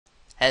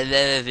Hello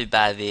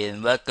everybody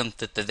and welcome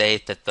to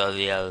today's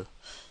tutorial.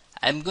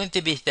 I'm going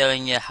to be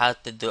showing you how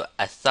to do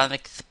a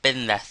Sonic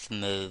spin dash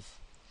move.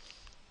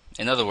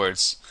 In other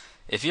words,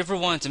 if you ever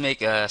wanted to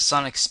make a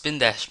Sonic spin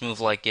dash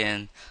move like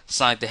in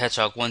Sonic the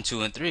Hedgehog 1,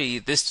 2, and 3,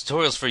 this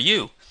tutorial's for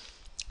you.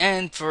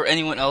 And for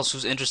anyone else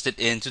who's interested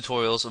in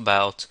tutorials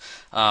about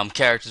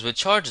characters with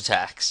charge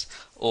attacks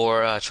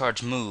or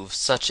charge moves,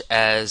 such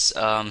as,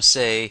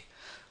 say,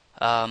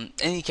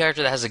 any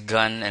character that has a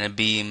gun and a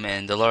beam,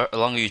 and the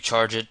longer you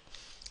charge it,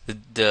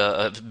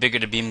 the bigger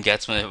the beam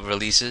gets when it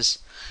releases.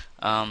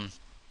 Um,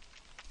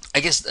 I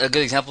guess a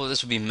good example of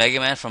this would be Mega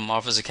Man from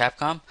Marvel vs.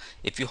 Capcom.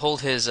 If you hold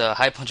his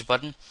high punch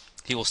button,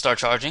 he will start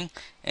charging,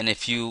 and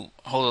if you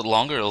hold it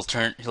longer,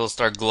 he'll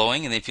start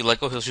glowing, and if you let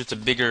go, he'll shoot a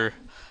bigger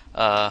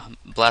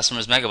blast from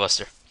his Mega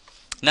Buster.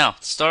 Now,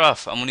 to start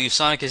off, I'm going to use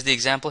Sonic as the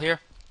example here.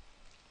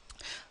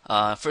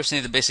 First, I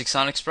need the basic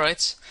Sonic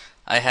sprites.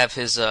 I have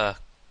his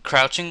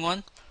crouching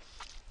one,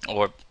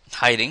 or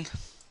hiding,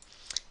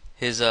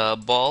 his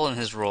ball and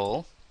his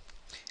roll,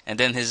 and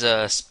then his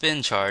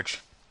spin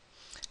charge.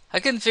 I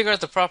couldn't figure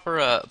out the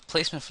proper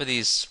placement for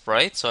these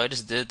sprites, so I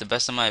just did it the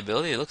best of my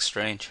ability. It looks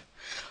strange.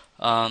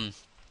 Um,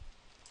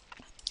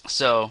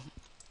 so,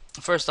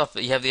 first off,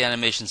 you have the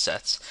animation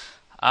sets.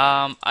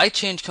 I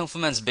changed Kung Fu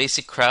Man's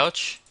basic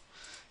crouch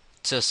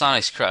to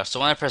Sonic's crouch. So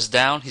when I press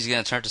down, he's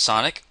going to turn to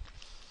Sonic,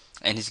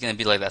 and he's going to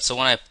be like that. So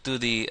when I do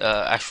the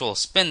actual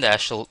spin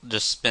dash, he'll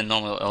just spin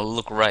normally. It'll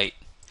look right.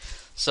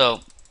 So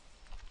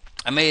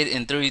I made it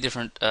in 3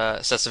 different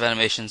sets of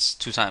animations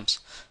 2 times.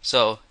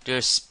 So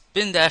there's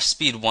spin dash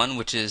speed 1,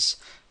 which is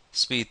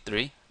speed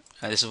 3.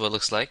 This is what it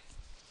looks like.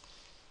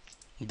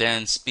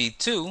 Then speed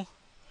 2,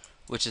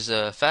 which is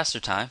a faster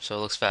time, so it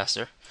looks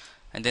faster.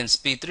 And then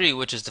speed 3,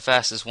 which is the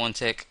fastest 1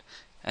 tick,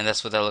 and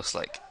that's what that looks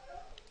like.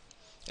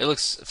 It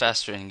looks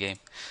faster in game.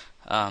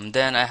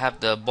 Then I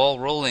have the ball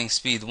rolling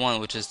speed 1,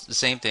 which is the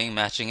same thing,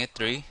 matching it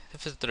 3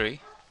 for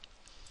 3.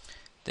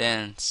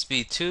 Then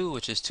speed 2,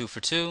 which is 2 for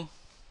 2.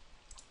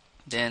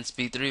 Then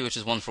speed 3, which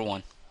is 1 for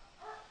 1,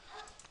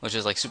 which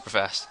is like super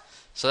fast.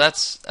 So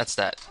that's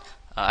that.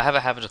 I have a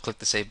habit to click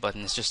the save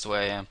button. It's just the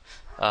way I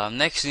am.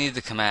 Next, you need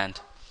the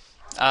command.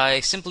 I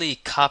simply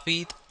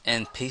copied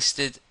and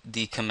pasted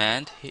the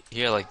command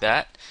here like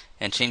that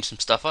and changed some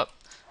stuff up.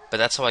 But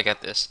that's how I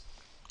got this.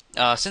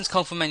 Since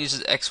Kung Fu Man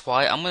uses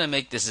XY, I'm going to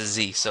make this a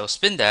Z. So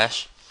spin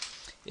dash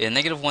in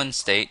 -1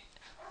 state.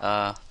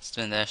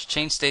 Spin dash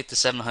change state to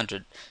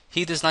 700.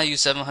 He does not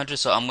use 700,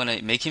 so I'm going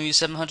to make him use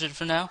 700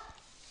 for now.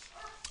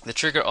 The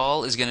trigger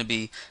all is going to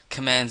be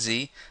Command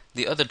Z.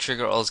 The other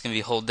trigger all is going to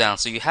be hold down.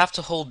 So you have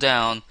to hold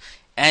down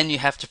and you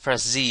have to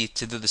press Z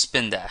to do the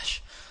spin dash.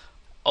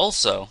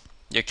 Also,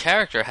 your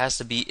character has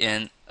to be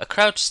in a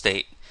crouch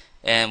state.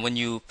 And when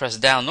you press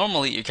down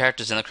normally, your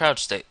character's in a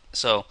crouch state.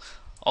 So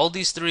all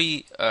these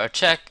 3 are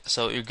check,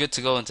 so you're good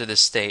to go into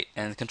this state.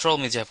 And control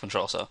means you have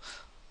control. So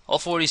all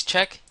 4 of these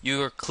check,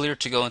 you are clear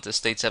to go into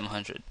state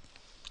 700.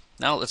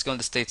 Now let's go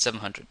into state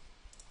 700.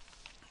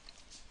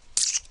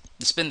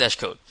 The spin dash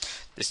code.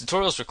 This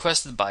tutorial is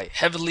requested by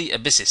Heavenly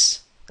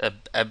Abyssis.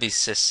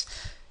 Abyssis,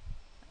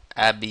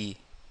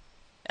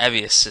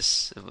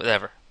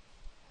 whatever.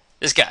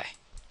 This guy.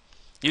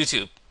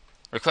 YouTube.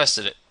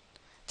 Requested it.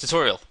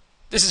 Tutorial.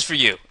 This is for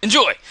you.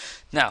 Enjoy!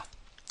 Now,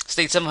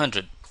 state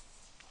 700.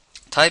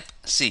 Type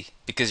C,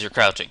 because you're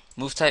crouching.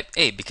 Move type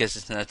A, because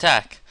it's an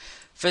attack.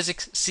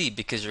 Physics C,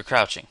 because you're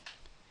crouching.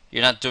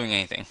 You're not doing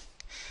anything.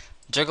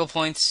 Juggle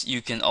points,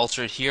 you can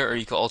alter it here or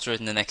you can alter it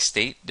in the next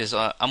state.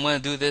 I'm going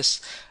to do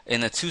this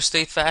in a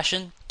 2-state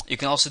fashion. You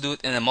can also do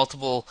it in a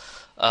multiple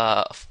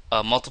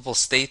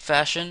state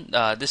fashion.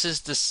 This is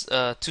this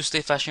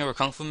 2-state fashion where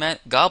Kung Fu Man.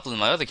 Goblin,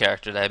 my other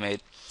character that I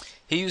made,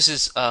 he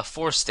uses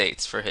 4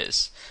 states for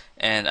his.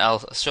 And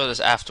I'll show this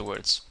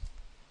afterwards.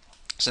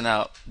 So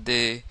now,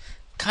 the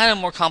kind of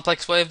more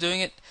complex way of doing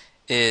it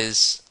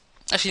is...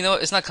 Actually, no,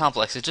 it's not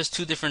complex. It's just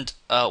 2 different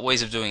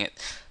ways of doing it.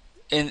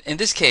 In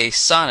this case,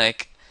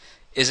 Sonic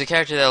is a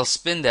character that'll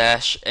spin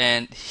dash,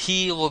 and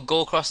he will go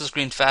across the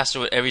screen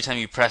faster every time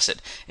you press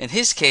it. In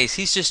his case,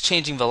 he's just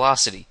changing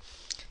velocity.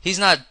 He's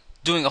not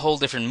doing a whole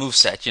different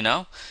moveset, you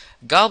know?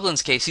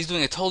 Goblin's case, he's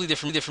doing a totally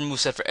different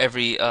moveset for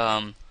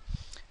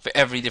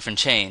every different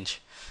change.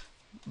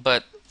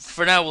 But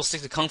for now, we'll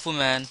stick to Kung Fu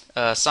Man,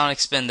 Sonic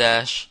spin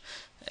dash,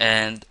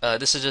 and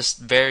this is just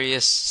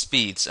various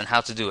speeds and how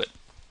to do it.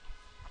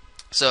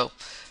 So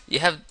you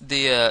have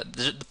the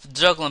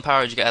juggle and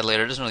power you can add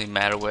later. It doesn't really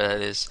matter where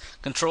that is.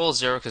 Control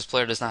 0 because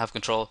player does not have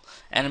control.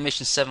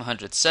 Animation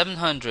 700.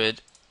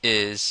 700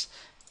 is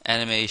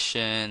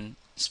animation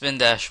spin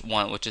dash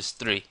 1, which is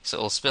 3. So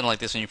it'll spin like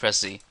this when you press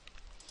Z.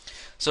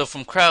 So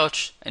from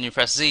crouch and you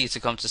press Z to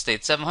come to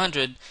state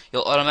 700,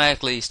 you'll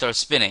automatically start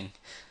spinning.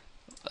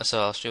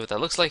 So I'll show you what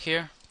that looks like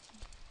here.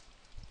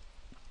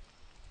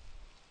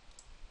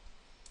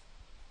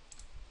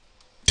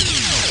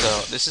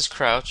 So this is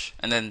crouch,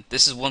 and then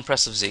this is 1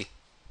 press of Z.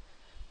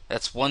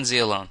 That's 1 Z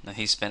alone, and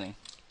he's spinning.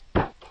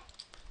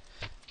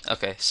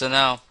 Okay, so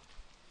now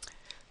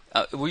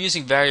we're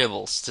using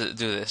variables to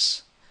do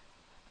this.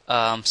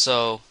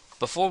 So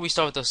before we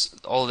start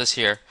with all of this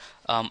here,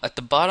 at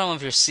the bottom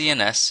of your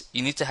CNS,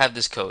 you need to have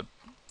this code,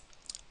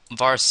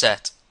 var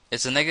set.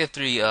 It's a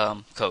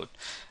 -3 code.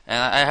 And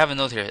I have a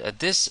note here.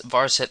 This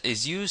var set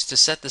is used to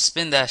set the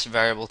spin dash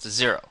variable to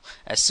 0.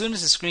 As soon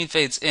as the screen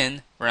fades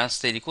in, round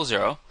state equals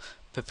 0,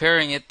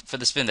 preparing it for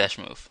the spin dash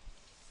move.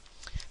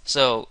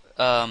 So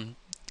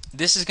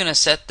this is going to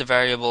set the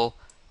variable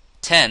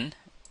 10,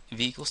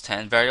 v equals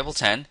 10, variable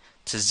 10,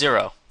 to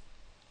 0.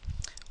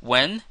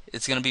 When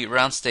it's going to be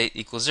round state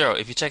equals 0.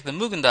 If you check the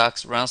Mugen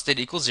docs, round state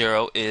equals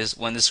 0 is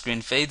when the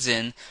screen fades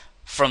in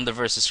from the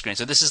versus screen.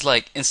 So this is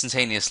like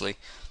instantaneously.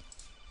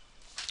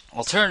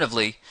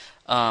 Alternatively,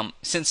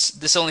 since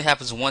this only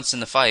happens once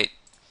in the fight,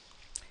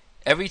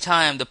 every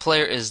time the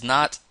player is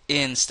not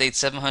in state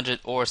 700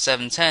 or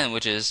 710,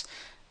 which is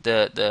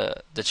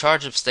the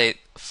charge up state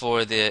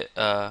for the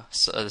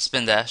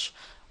spin dash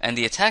and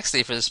the attack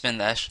state for the spin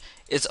dash,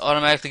 it's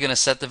automatically going to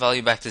set the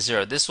value back to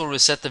 0. This will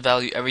reset the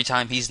value every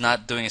time he's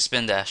not doing a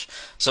spin dash.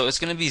 So it's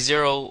going to be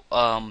 0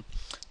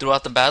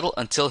 throughout the battle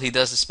until he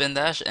does the spin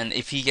dash, and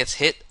if he gets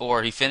hit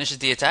or he finishes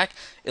the attack,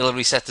 it'll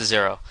reset to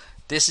 0.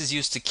 This is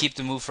used to keep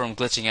the move from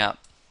glitching out.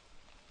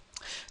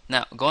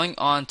 Now, going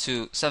on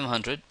to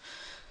 700,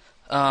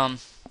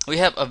 we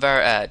have a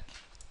var add.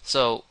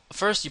 So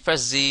first you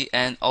press Z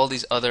and all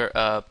these other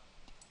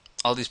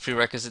all these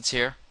prerequisites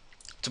here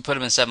to put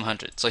him in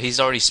 700. So he's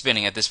already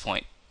spinning at this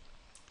point.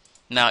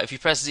 Now, if you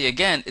press Z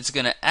again, it's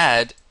going to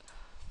add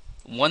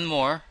one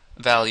more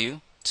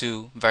value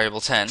to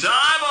variable 10.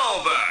 Time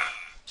over!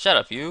 Shut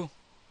up, you.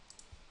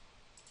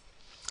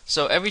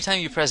 So every time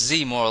you press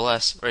Z, more or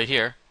less, right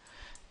here,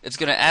 it's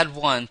going to add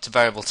 1 to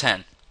variable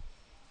 10.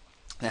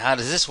 Now, how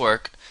does this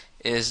work?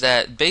 Is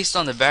that based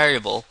on the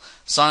variable,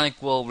 Sonic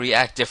will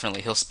react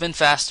differently. He'll spin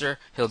faster,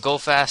 he'll go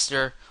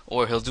faster,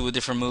 or he'll do a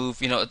different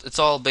move. You know, it's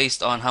all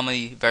based on how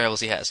many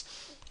variables he has.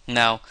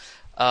 Now,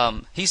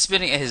 he's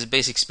spinning at his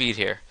basic speed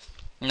here.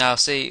 Now,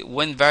 say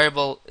when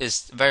variable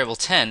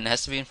 10, it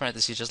has to be in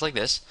parentheses just like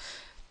this.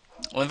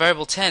 When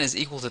variable 10 is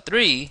equal to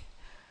 3,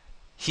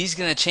 he's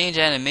going to change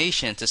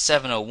animation to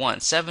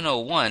 701.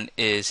 701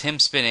 is him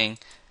spinning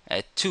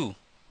at 2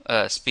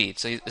 speed,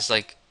 so it's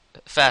like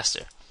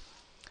faster.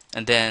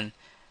 And then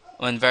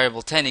when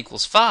variable 10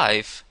 equals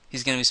 5,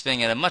 he's going to be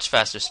spinning at a much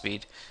faster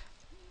speed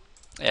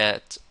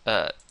at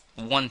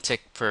 1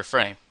 tick per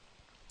frame.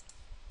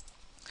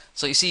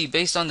 So you see,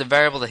 based on the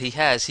variable that he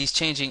has, he's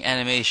changing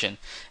animation.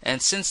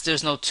 And since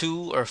there's no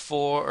 2 or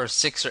 4 or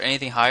 6 or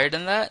anything higher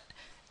than that,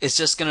 it's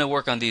just going to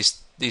work on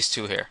these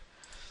two here.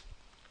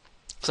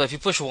 So if you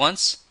push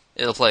once,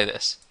 it'll play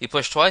this. You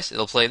push twice,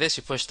 it'll play this.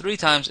 You push 3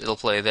 times, it'll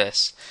play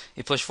this.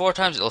 You push 4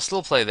 times, it'll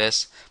still play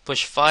this.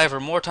 Push 5 or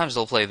more times,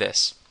 it'll play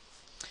this.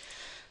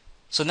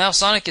 So now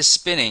Sonic is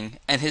spinning,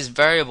 and his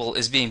variable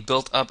is being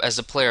built up as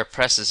the player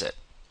presses it.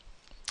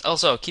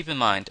 Also, keep in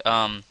mind,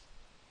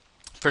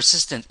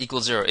 persistent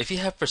equals 0. If you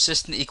have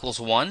persistent equals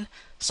 1,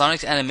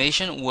 Sonic's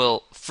animation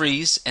will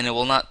freeze and it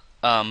will not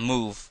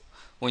move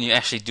when you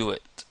actually do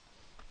it.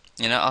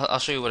 You know, I'll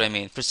show you what I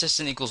mean.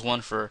 Persistent equals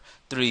 1 for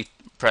 3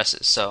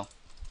 presses. So,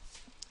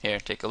 here,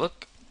 take a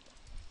look.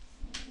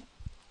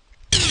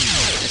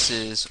 This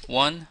is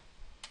 1,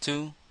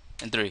 2,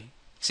 and 3.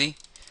 See?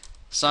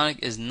 Sonic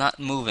is not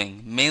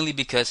moving, mainly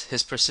because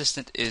his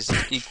persistent is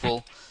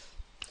equal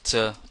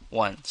to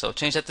 1. So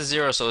change that to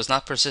 0 so it's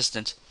not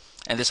persistent.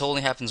 And this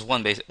only happens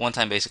one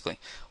time basically.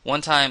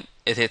 One time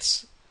it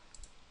hits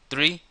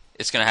 3,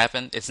 it's going to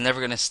happen. It's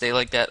never going to stay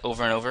like that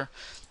over and over.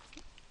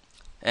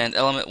 And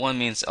element 1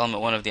 means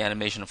element 1 of the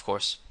animation, of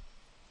course.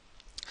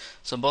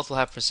 So both will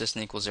have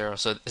persistent equals 0.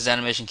 So his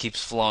animation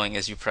keeps flowing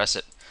as you press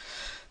it.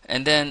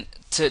 And then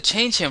to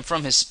change him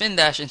from his spin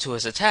dash into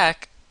his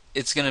attack,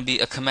 it's going to be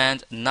a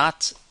command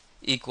not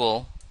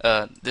equal.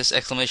 This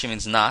exclamation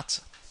means not,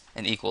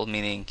 and equal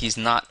meaning he's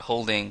not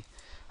holding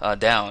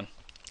down,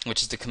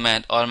 which is the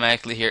command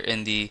automatically here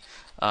in the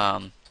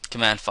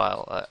command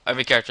file.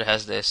 Every character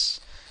has this,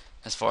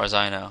 as far as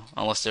I know,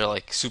 unless they're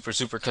like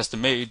super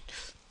custom made.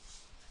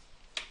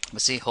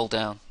 But see, hold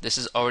down. This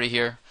is already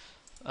here.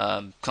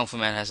 Kung Fu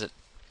Man has it.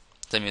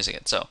 I'm using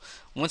it. So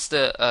once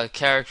the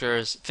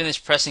characters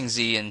finish pressing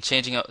Z and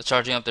charging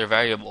up their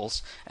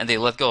variables, and they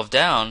let go of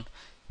down,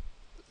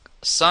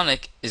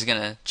 Sonic is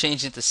gonna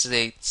change into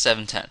state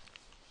 710.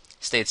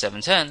 State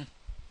 710.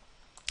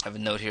 I have a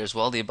note here as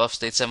well. The above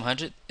state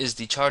 700 is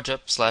the charge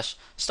up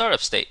 / startup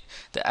state.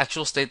 The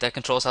actual state that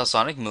controls how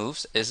Sonic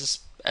moves is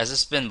as a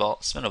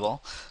spinnable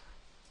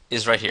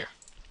is right here.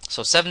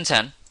 So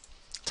 710.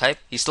 Type,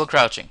 he's still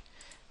crouching.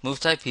 Move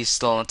type, he's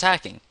still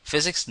attacking.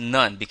 Physics,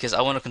 none, because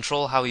I want to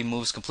control how he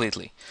moves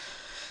completely.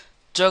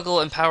 Juggle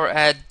and power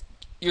add,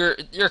 your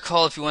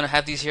call if you want to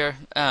have these here.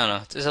 I don't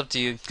know, it's up to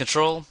you.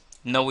 Control,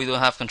 no, we don't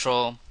have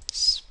control.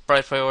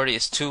 Sprite priority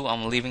is 2,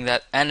 I'm leaving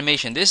that.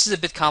 Animation, this is a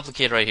bit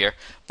complicated right here,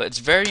 but it's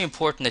very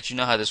important that you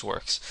know how this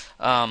works.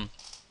 I'm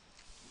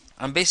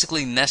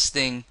basically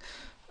nesting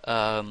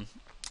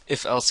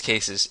if-else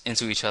cases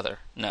into each other.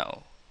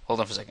 No, hold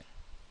on for a second.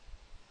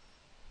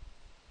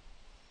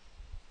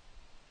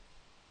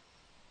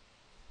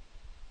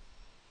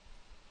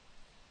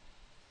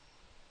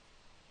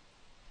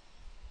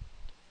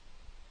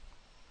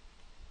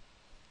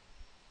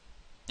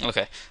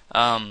 Okay.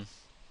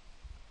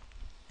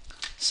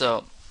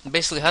 So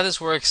basically, how this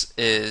works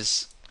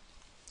is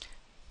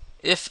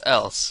if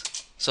else.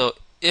 So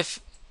if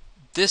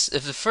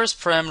the first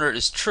parameter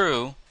is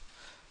true,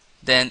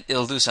 then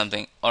it'll do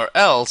something, or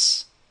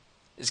else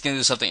it's going to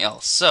do something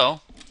else.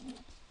 So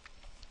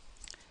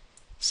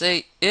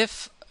say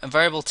if a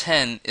variable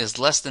 10 is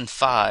less than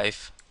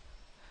 5,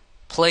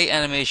 play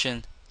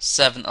animation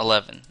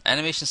 711.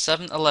 Animation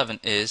 711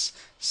 is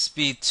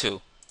speed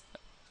 2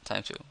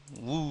 time 2.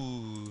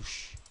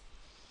 Whoosh.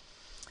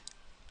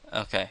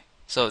 Okay.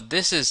 So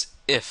this is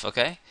if,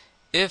 okay?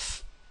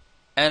 If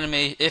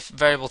if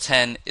variable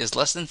 10 is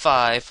less than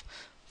 5,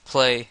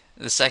 play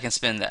the second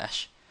spin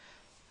dash.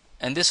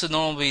 And this would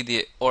normally be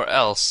the or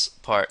else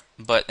part,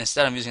 but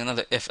instead I'm using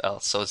another if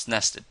else, so it's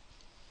nested.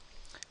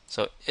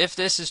 So if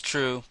this is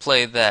true,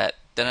 play that.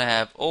 Then I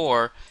have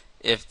or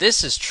if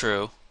this is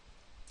true,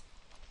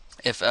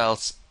 if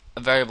else a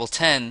variable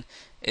 10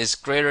 is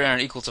greater than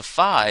or equal to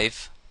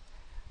 5.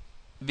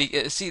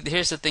 See,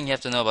 here's the thing you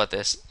have to know about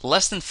this.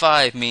 Less than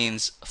 5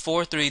 means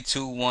 4, 3,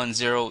 2, 1,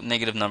 0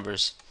 negative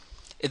numbers.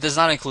 It does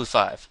not include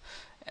 5.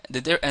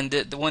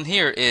 The one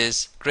here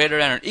is greater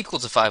than or equal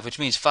to 5, which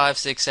means 5,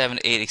 6, 7,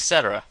 8,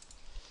 etc.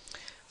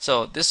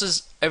 So this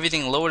is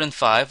everything lower than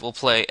 5 will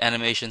play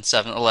animation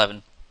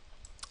 711.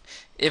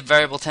 If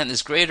variable 10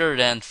 is greater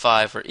than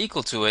 5 or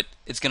equal to it,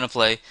 it's going to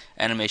play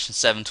animation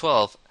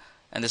 712.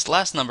 And this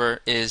last number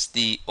is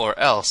the or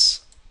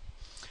else.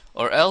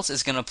 Or else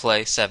is going to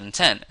play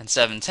 710, and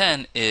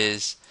 710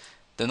 is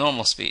the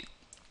normal speed.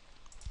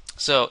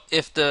 So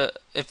if the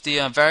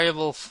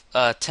variable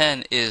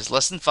 10 is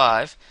less than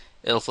 5,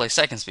 it'll play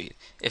second speed.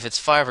 If it's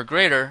 5 or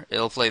greater,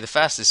 it'll play the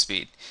fastest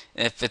speed.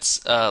 And if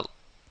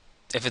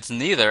it's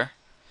neither,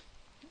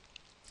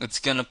 it's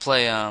gonna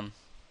play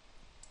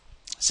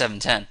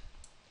 710.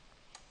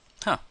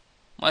 Huh?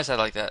 Why is that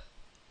like that?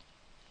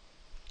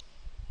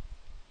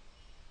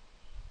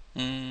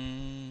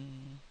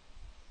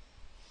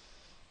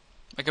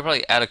 I could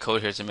probably add a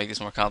code here to make this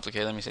more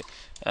complicated. Let me see.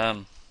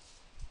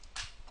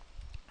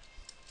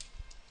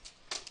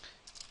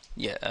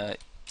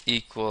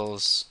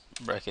 Equals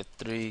bracket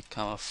 3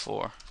 comma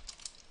 4.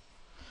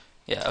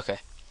 Yeah, okay.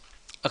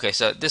 Okay,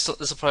 so this will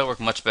probably work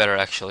much better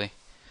actually.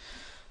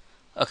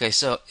 Okay,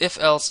 so if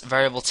else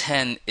variable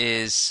 10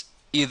 is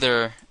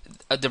either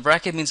the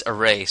bracket means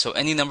array, so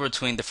any number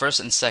between the first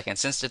and second.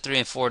 Since the 3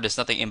 and 4, there's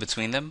nothing in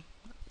between them,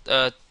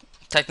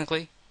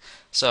 technically.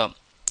 So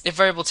if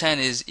variable 10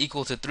 is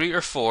equal to 3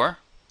 or 4,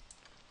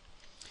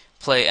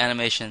 play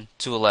animation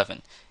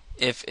 211.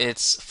 If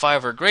it's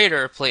 5 or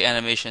greater, play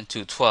animation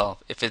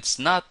 212. If it's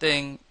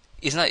nothing,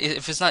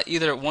 if it's not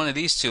either one of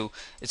these two,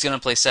 it's gonna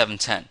play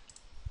 710.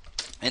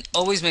 And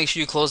always make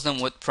sure you close them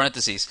with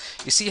parentheses.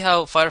 You see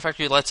how Fighter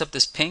Factory lights up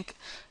this pink?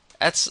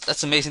 That's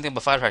the amazing thing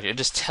about Fighter Factory. It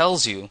just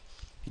tells you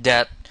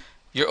that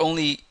you're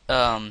only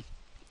talking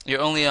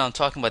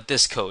about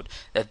this code.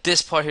 That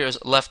this part here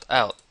is left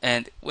out.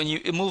 And when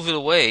you move it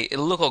away,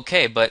 it'll look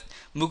okay, but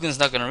Mugen's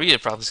not going to read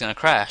it properly. It's going to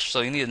crash.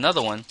 So you need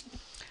another one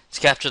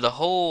to capture the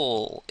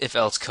whole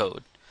if-else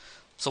code.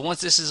 So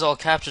once this is all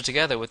captured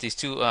together with these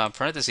two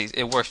parentheses,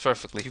 it works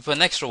perfectly. If you put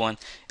an extra one,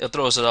 it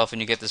throws it off and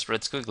you get this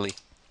red squiggly.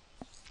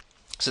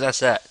 So that's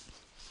that.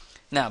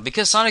 Now,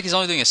 because Sonic is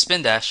only doing a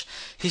spin dash,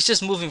 he's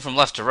just moving from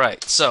left to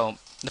right. So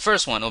the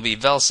first one will be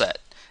vel set.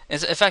 In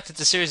fact, it's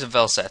a series of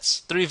vel sets.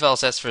 3 vel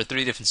sets for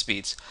 3 different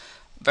speeds.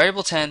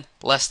 Variable 10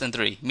 less than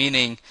 3,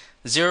 meaning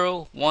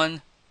 0,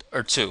 1,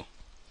 or 2.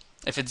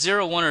 If it's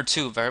 0, 1, or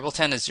 2, variable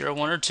 10 is 0,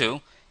 1, or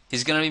 2,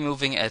 he's going to be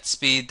moving at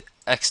speed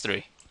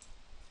x3.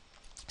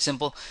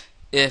 Simple.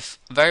 If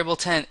variable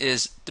 10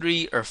 is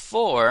 3 or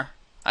 4,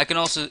 I can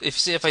also,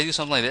 if I do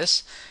something like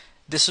this,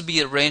 this would be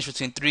a range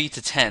between 3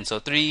 to 10. So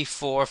 3,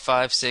 4,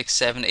 5, 6,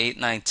 7, 8,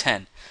 9,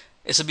 10.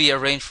 This would be a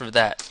range for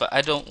that, but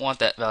I don't want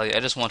that value. I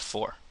just want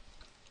 4.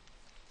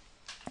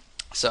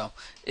 So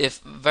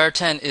if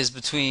var10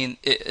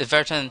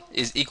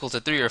 is equal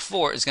to 3 or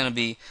 4, it's going to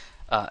be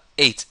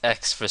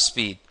 8x for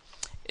speed.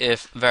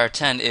 If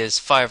var10 is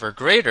 5 or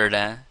greater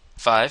than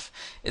 5,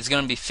 it's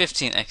going to be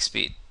 15x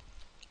speed.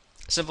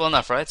 Simple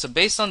enough, right? So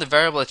based on the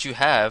variable that you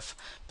have,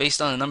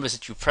 based on the numbers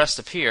that you pressed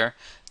up here,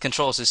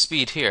 controls his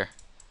speed here.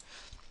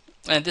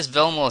 And this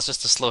Velmo is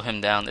just to slow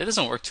him down. It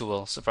doesn't work too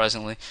well,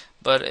 surprisingly,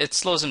 but it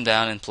slows him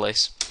down in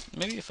place.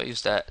 Maybe if I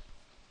use that,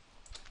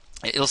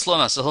 it'll slow him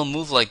down. So he'll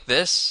move like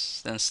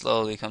this, then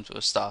slowly come to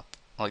a stop,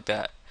 like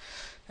that.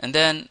 And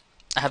then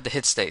I have the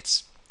hit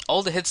states.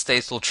 All the hit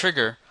states will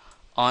trigger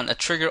on a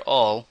trigger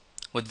all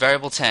with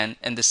variable 10,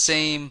 and the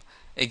same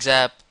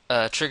exact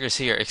triggers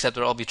here, except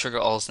they'll all be trigger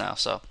alls now.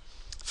 So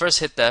first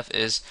hit def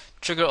is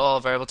trigger all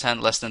variable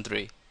 10 less than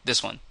 3.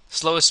 This one,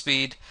 slowest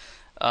speed.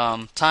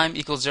 Time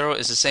equals 0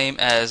 is the same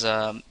as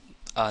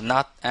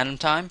not anim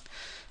time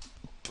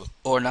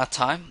or not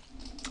time,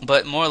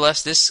 but more or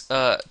less this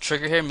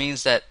trigger here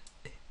means that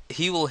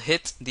he will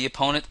hit the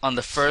opponent on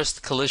the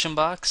first collision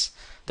box,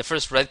 the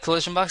first red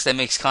collision box that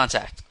makes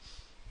contact.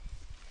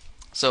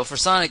 So for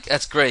Sonic,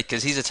 that's great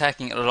because he's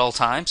attacking at all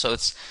times, so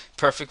it's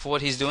perfect for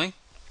what he's doing.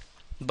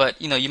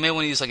 But you may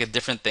want to use like a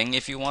different thing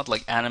if you want,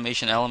 like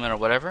animation element or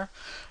whatever.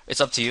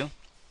 It's up to you.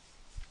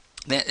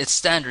 Then it's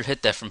standard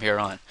hit that from here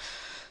on.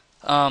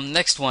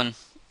 Next one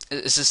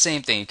is the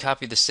same thing. You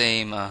copy the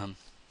same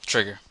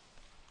trigger.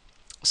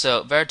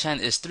 So var10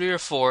 is 3 or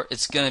 4.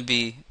 It's going to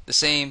be the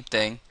same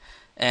thing.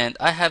 And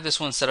I have this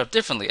one set up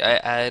differently. I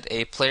add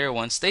a player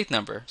 1 state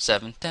number,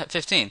 7,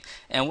 15.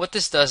 And what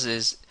this does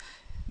is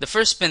the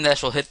first spin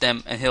dash will hit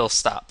them and he'll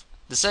stop.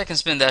 The second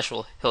spin dash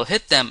he'll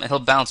hit them and he'll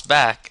bounce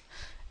back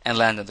and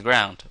land on the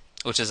ground,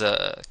 which is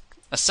a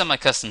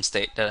semi-custom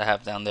state that I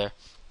have down there.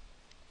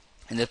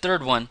 And the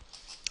third one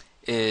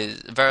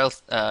is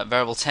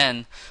variable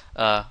 10,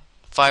 5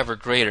 or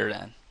greater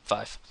than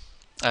 5.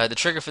 The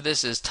trigger for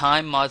this is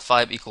time mod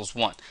 5 equals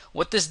 1.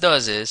 What this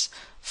does is,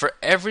 for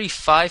every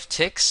 5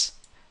 ticks,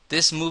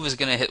 this move is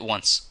going to hit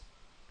once.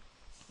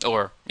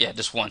 Or, yeah,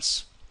 just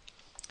once.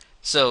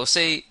 So,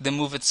 say the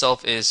move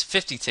itself is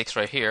 50 ticks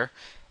right here.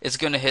 It's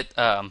going to hit,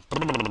 how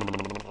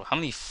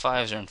many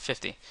 5s are in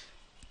 50?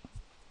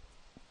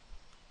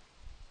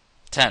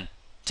 10.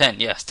 10,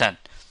 yes, 10.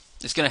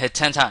 It's going to hit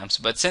 10 times.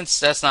 But since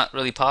that's not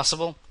really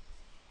possible,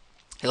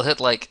 he'll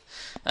hit like,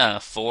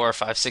 4,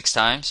 5, 6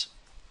 times.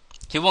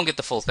 He won't get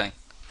the full thing.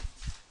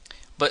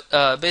 But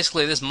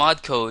basically, this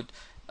mod code,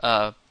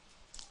 the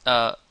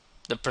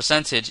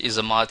percentage is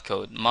a mod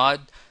code.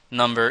 Mod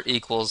number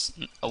equals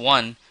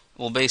 1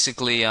 will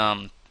basically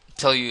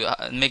tell you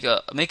make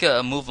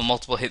a move, a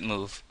multiple hit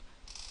move.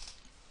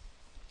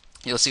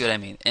 You'll see what I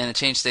mean. And the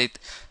change state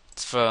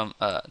from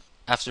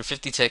after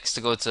 50 ticks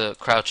to go to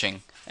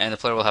crouching, and the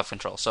player will have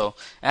control. So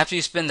after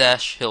you spin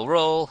dash, he'll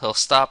roll, he'll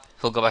stop,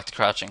 he'll go back to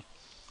crouching.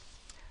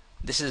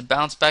 This is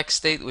bounce back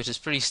state, which is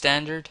pretty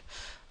standard.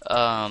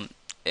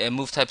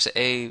 Move type's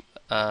A,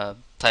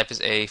 type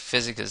is A,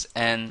 physics is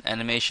N,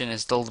 animation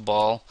is tilde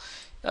ball.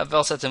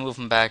 Vel set to move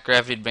him back,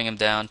 gravity to bring him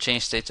down,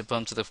 change state to put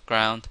him to the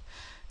ground,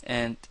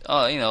 and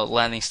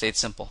landing state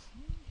simple.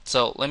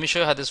 So let me show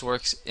you how this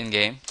works in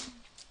game.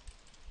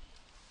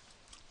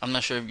 I'm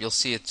not sure if you'll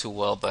see it too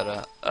well,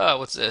 but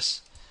what's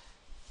this?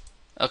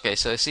 Okay,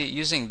 so I see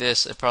using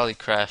this, it probably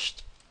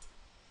crashed.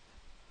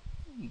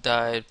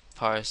 Died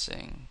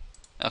parsing.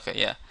 Okay,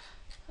 yeah.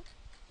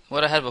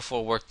 What I had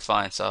before worked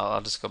fine, so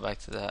I'll just go back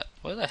to that.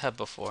 What did I have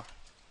before?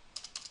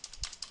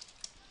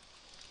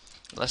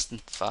 Less than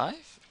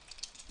 5?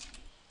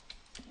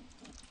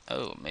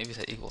 Oh, maybe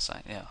that equal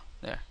sign. Yeah,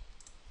 there.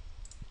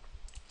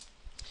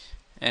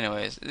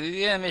 Anyways,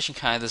 the animation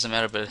kind of doesn't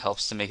matter, but it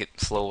helps to make it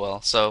flow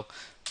well. So,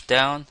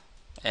 down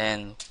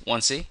and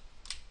 1C.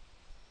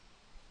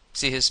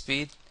 See his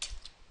speed?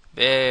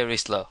 Very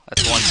slow.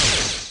 That's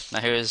 1C. Now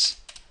here's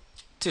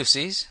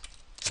 2Cs.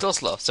 Still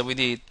slow. So we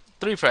need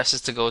 3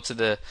 presses to go to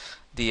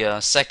the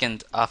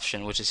second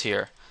option, which is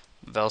here.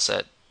 Vel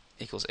set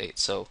equals 8.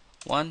 So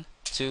 1,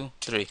 2,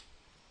 3.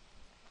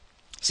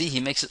 See, he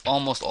makes it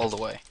almost all the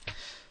way.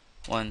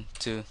 1,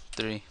 2,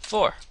 3,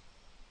 4.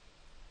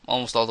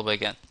 Almost all the way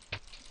again.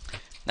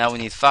 Now we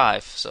need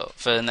 5. So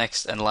for the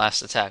next and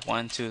last attack,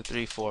 1, 2,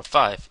 3, 4,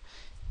 5.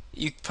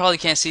 You probably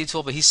can't see it too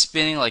well, but he's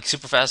spinning like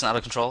super fast and out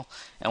of control.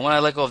 And when I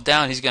let go of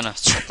down, he's gonna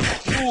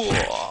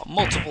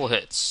multiple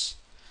hits.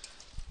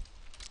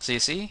 So you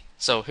see?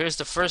 So here's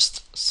the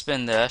first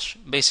spin dash,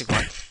 basic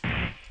one.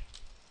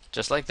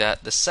 Just like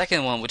that. The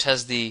second one, which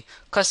has the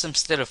custom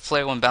state of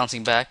player 1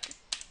 bouncing back.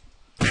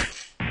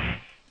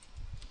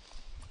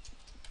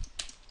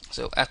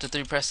 So after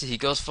 3 presses, he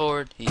goes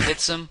forward, he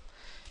hits him.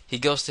 He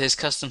goes to his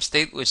custom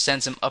state, which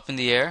sends him up in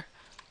the air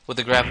with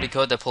a gravity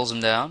code that pulls him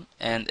down,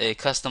 and a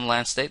custom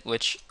land state,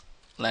 which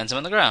lands him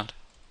on the ground.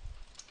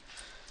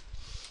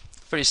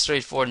 Pretty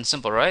straightforward and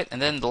simple, right?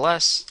 And then the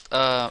last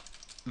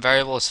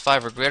variable is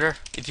 5 or greater.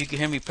 If you can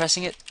hear me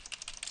pressing it,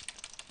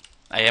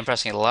 I am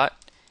pressing it a lot.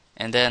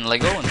 And then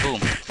let go and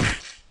boom.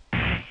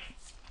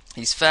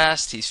 He's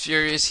fast, he's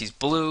furious, he's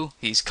blue,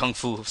 he's Kung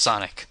Fu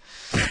Sonic.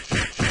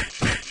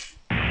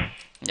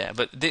 Yeah,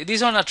 but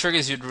these are not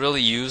triggers you'd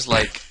really use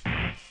like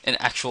in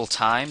actual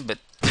time, but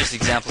just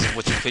examples of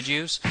what you could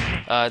use.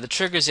 The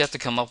triggers you have to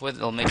come up with,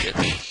 it'll make it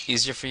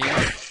easier for you.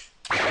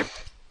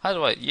 How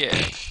do I,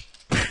 yeah.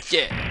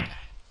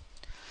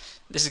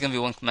 This is going to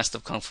be one messed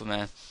up Kung Fu,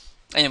 man.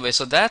 Anyway,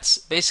 so that's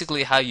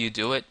basically how you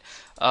do it.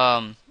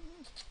 So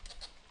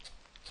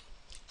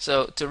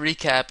to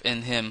recap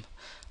in him,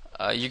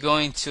 you're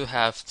going to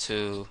have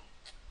to,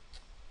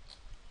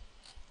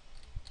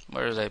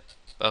 where did I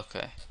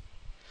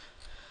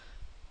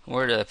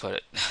put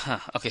it?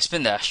 Okay,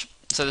 spin dash.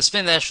 So the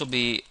spin dash will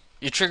be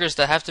your triggers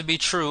that have to be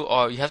true,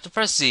 or you have to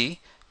press Z,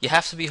 you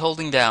have to be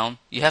holding down,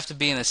 you have to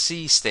be in a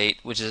C state,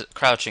 which is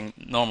crouching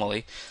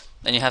normally,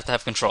 and you have to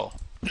have control.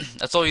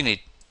 That's all you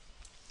need.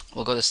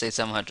 We'll go to state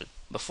 700.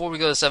 Before we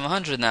go to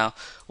 700 now,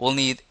 we'll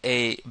need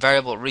a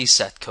variable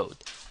reset code.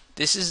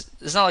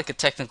 It's not like a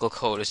technical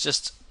code, it's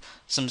just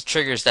some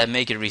triggers that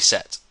make it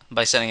reset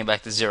by setting it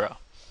back to 0.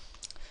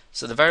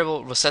 So the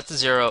variable will set to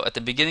 0 at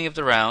the beginning of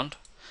the round,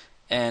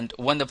 and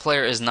when the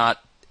player is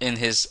not in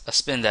his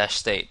spin dash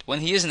state. When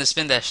he is in the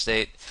spin dash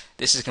state,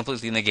 this is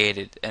completely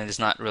negated and is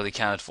not really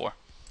counted for.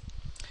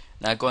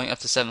 Now going up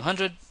to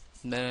 700,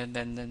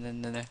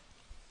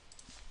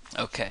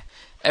 Okay.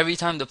 Every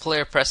time the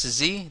player presses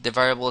Z, the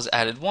variable is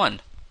added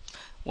 1.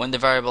 When the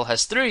variable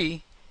has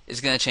 3, it's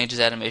going to change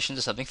its animation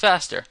to something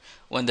faster.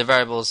 When the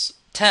variable is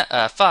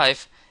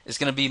 5, it's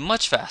going to be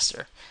much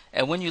faster.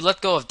 And when you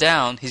let go of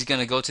down, he's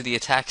going to go to the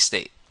attack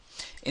state.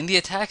 In the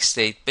attack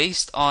state,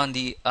 based on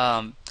the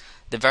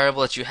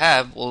variable that you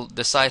have, will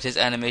decide his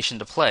animation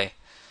to play,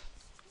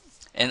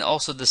 and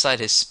also decide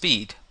his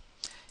speed.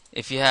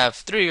 If you have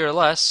 3 or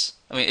less,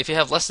 if you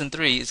have less than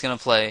 3, it's going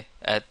to play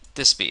at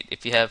this speed.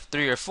 If you have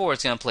 3 or 4,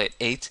 it's going to play at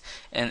 8,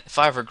 and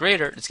 5 or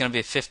greater, it's going to be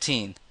at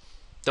 15.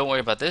 Don't worry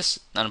about this,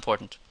 not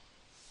important.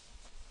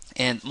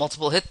 And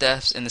multiple hit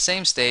deaths in the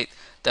same state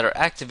that are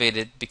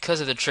activated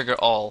because of the trigger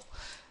all.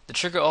 The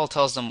trigger all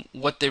tells them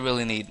what they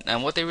really need,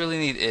 and what they really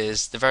need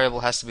is the variable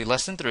has to be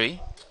less than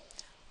 3,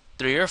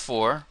 3 or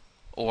 4,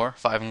 or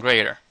 5 and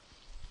greater.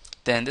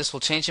 Then this will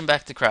change him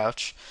back to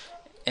crouch,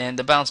 and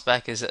the bounce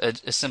back is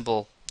a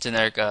simple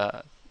generic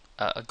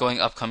going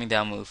up, coming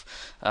down move.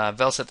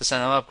 Vel set to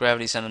send him up,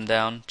 gravity send him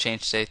down,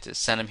 change state to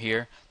send him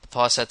here. The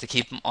pause set to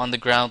keep him on the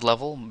ground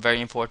level,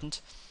 very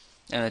important.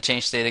 And a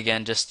change state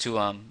again just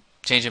to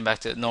change him back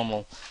to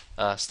normal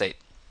state.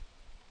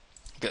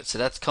 Good, so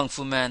that's Kung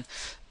Fu Man.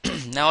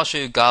 Now I'll show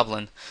you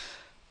Goblin.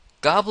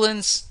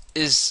 Goblin's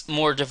is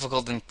more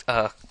difficult than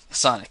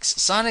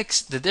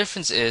Sonic's. The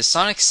difference is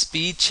Sonic's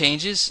speed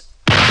changes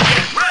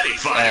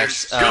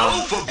as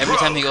every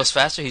time he goes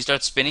faster, he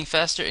starts spinning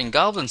faster. In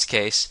Goblin's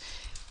case,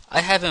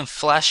 I have him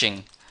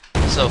flashing.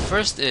 So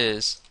first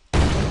is,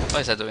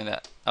 why is that doing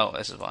that? Oh,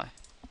 this is why.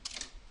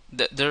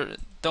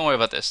 Don't worry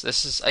about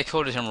this. I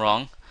coded him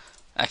wrong,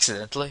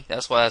 accidentally.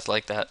 That's why it's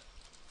like that.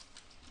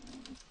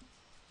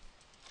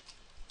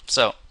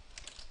 So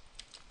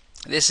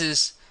this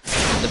is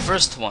the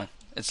first one.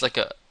 It's like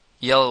a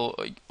yellow,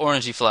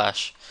 orangey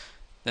flash.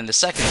 Then the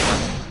second one,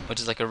 which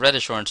is like a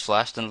reddish orange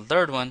flash. Then the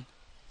third one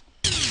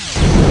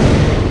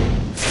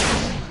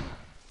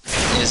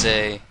is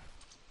a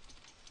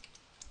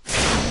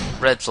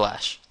red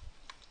flash.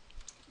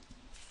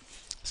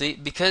 See,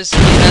 because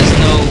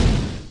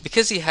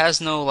he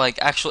has no like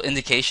actual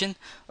indication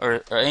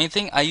or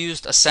anything, I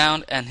used a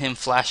sound and him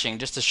flashing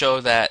just to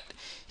show that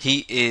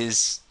he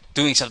is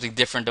doing something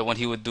different than what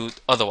he would do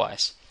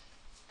otherwise.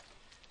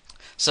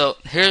 So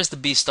here's the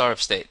B startup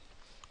state.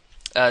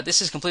 This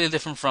is completely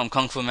different from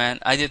Kung Fu Man.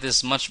 I did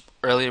this much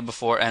earlier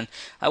before, and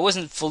I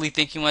wasn't fully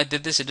thinking when I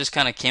did this. It just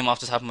kind of came off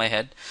the top of my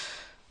head.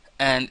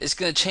 And it's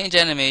going to change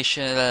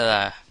animation.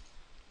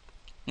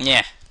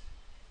 Yeah.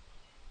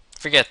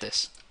 Forget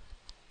this.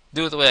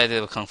 Do it the way I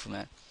did with Kung Fu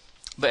Man.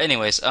 But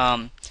anyways,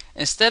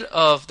 instead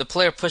of the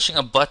player pushing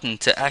a button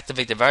to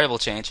activate the variable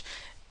change,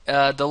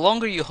 the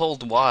longer you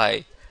hold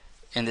Y,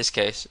 in this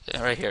case,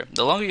 right here,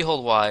 the longer you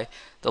hold Y,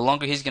 the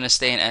longer he's going to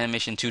stay in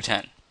animation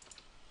 210.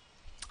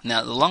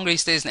 Now, the longer he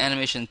stays in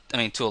animation,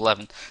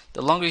 211,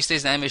 the longer he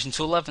stays in animation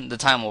 211, the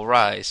time will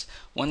rise.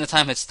 When the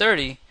time hits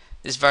 30,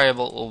 this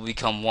variable will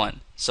become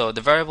 1. So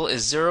the variable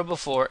is 0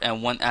 before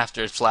and 1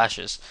 after it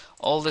flashes.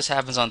 All this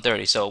happens on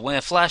 30. So when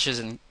it flashes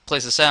and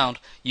plays a sound,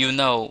 you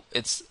know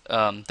it's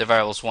the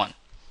variable's 1.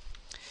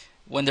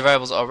 When the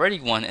variable's already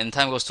 1 and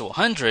time goes to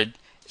 100,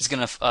 it's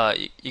gonna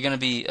you're gonna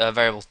be a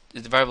variable.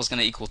 The variable's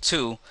gonna equal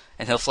 2,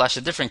 and he'll flash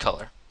a different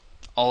color.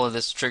 All of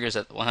this triggers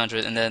at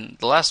 100, and then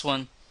the last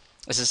one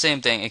is the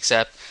same thing,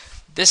 except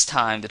this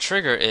time the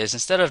trigger is,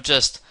 instead of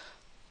just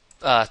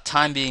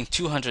time being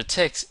 200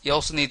 ticks, you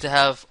also need to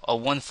have a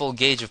 1 full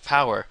gauge of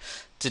power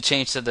to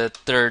change to the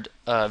third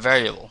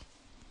variable.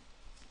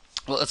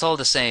 Well, it's all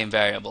the same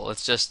variable.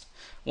 It's just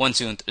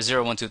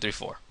 0, 1, 2, 3,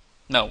 4.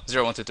 No,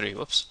 0, 1, 2, 3.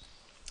 Whoops.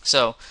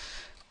 So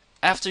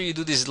after you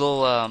do these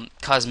little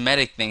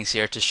cosmetic things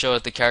here to show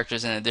that the character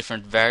is in a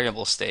different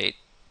variable state,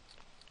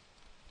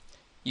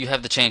 you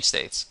have the change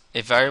states.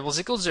 If variables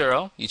equal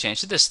 0, you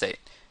change to this state.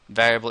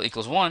 Variable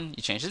equals 1,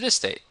 you change to this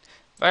state.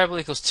 Variable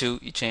equals 2,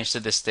 you change to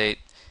this state.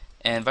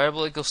 And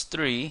variable equals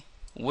 3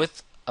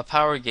 with a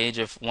power gauge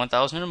of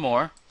 1000 or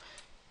more,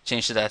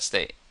 change to that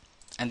state.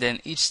 And then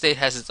each state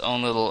has its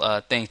own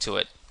little thing to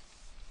it.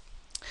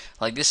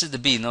 Like this is the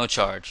B, no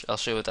charge. I'll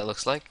show you what that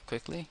looks like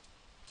quickly.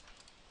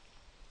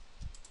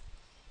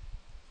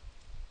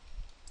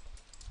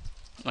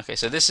 Okay,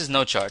 so this is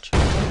no charge.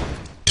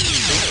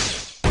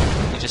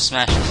 He just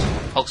smashes.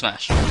 Hulk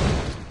smash.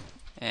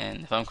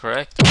 And if I'm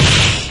correct,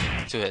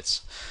 2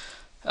 hits.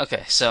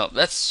 Okay, so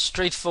that's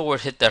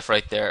straightforward hit def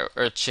right there.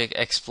 Earthshake,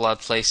 Explode,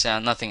 play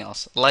sound, nothing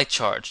else. Light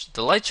charge.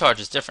 The light charge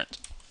is different.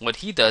 What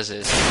he does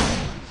is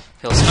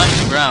he'll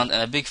smash the ground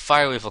and a big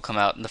fire wave will come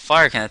out, and the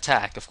fire can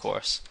attack, of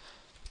course.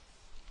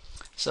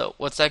 So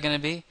what's that going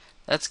to be?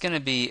 That's going to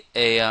be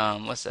a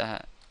what's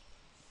that?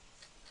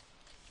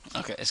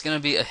 Okay, it's going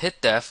to be a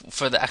hit def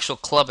for the actual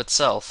club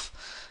itself,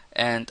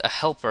 and a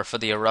helper for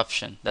the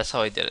eruption. That's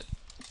how I did it.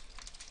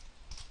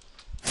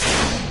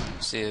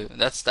 See,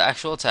 that's the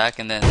actual attack,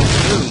 and then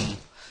boom,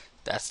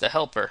 that's the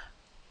helper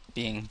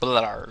being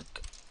blarg.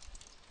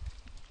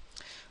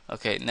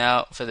 Okay,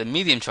 now for the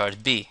medium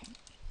charge, B.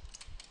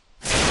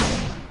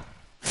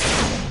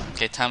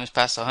 Okay, time is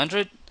past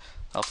 100.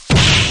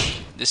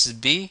 This is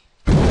B,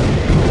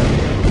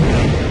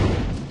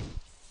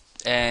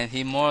 and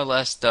he more or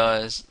less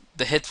does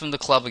the hit from the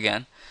club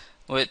again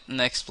with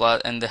next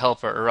plot and the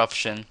helper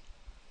eruption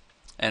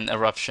and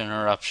eruption,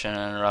 eruption,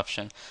 and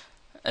eruption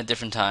at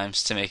different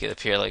times to make it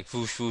appear like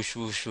whoosh, whoosh,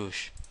 whoosh,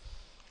 whoosh.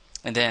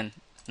 And then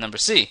number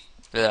C.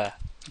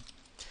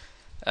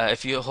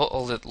 If you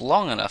hold it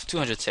long enough,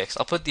 200 ticks.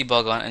 I'll put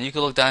debug on, and you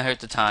can look down here at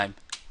the time.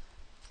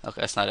 Okay,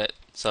 that's not it.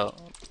 So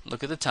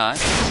look at the time.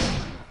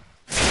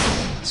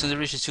 As soon as it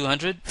reaches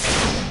 200,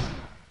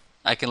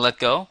 I can let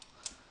go,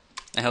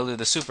 and he'll do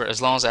the super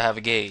as long as I have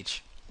a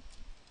gauge.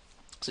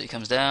 So he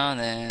comes down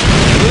and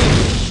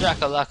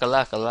shaka laka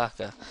laka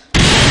laka.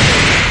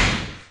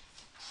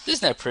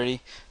 Isn't that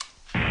pretty?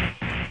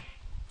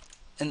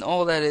 And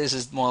all that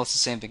is more or less the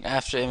same thing.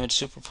 After image,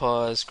 super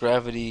pause,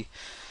 gravity,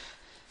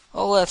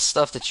 all that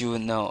stuff that you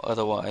would know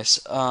otherwise.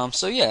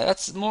 So yeah,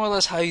 that's more or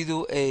less how you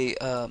do a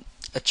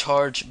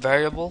charge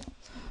variable.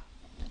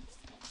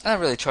 Not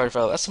really charge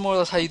variable. That's more or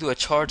less how you do a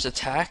charged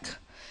attack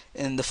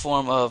in the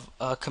form of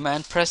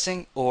command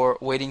pressing or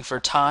waiting for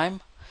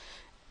time.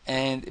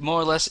 And more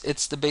or less,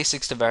 it's the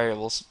basics to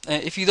variables.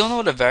 And if you don't know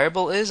what a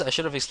variable is, I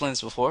should have explained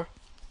this before.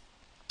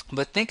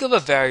 But think of a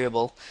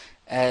variable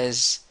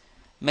as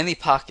many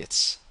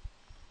pockets.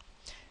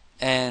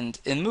 And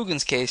in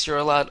Mugen's case, you're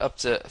allowed up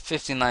to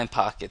 59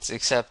 pockets,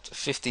 except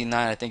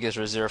 59 I think is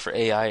reserved for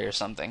AI or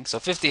something. So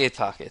 58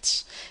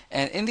 pockets.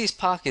 And in these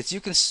pockets, you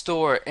can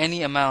store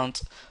any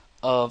amount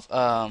of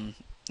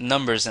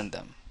numbers in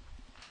them.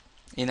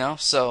 You know,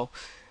 so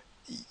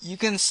you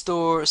can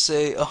store,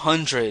 say,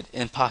 100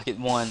 in pocket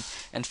 1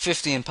 and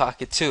 50 in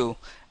pocket 2.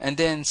 And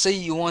then say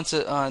you want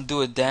to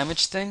do a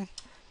damage thing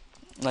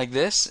like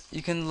this,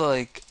 you can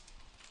like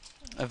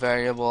a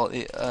variable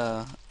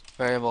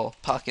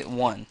pocket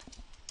 1.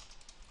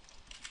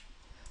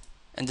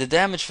 And the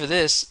damage for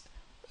this,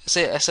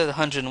 say I said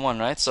 101,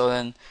 right? So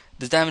then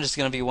the damage is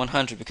going to be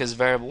 100 because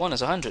variable 1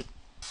 is 100.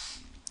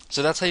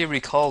 So that's how you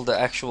recall the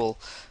actual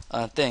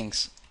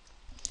things.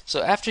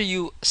 So after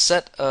you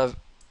set a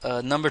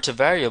number to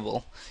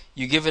variable,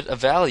 you give it a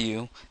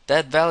value.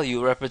 That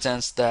value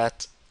represents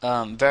that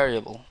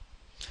variable.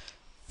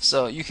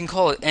 So you can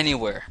call it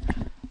anywhere.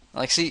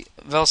 Like, see,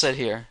 Vel said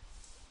here.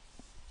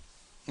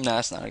 No,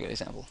 that's not a good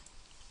example.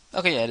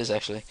 Okay, yeah, it is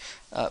actually.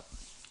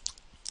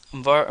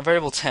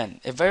 Variable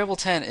 10. If variable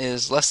 10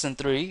 is less than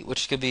 3,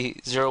 which could be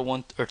 0,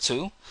 1, or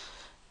 2,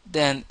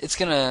 then it's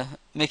gonna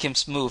make him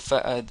move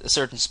at a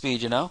certain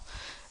speed, you know.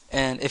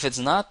 And if it's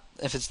not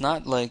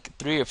like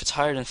 3, or if it's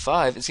higher than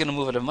 5, it's gonna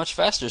move at a much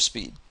faster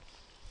speed.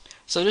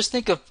 So just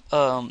think of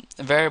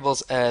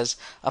variables as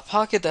a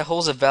pocket that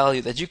holds a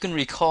value that you can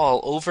recall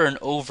over and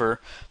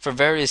over for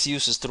various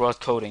uses throughout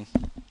coding.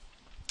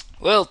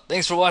 Well,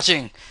 thanks for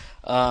watching.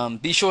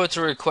 Be sure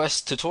to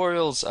request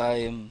tutorials.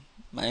 I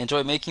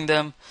enjoy making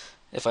them,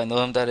 if I know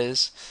them, that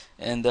is.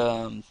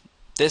 And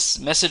this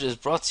message is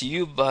brought to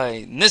you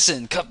by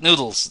Nissan Cup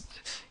Noodles.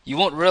 You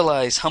won't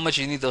realize how much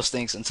you need those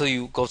things until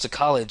you go to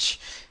college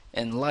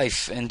and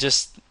life and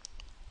just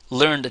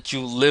learn that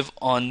you live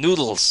on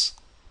noodles.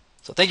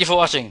 So thank you for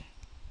watching.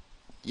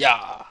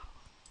 Yeah.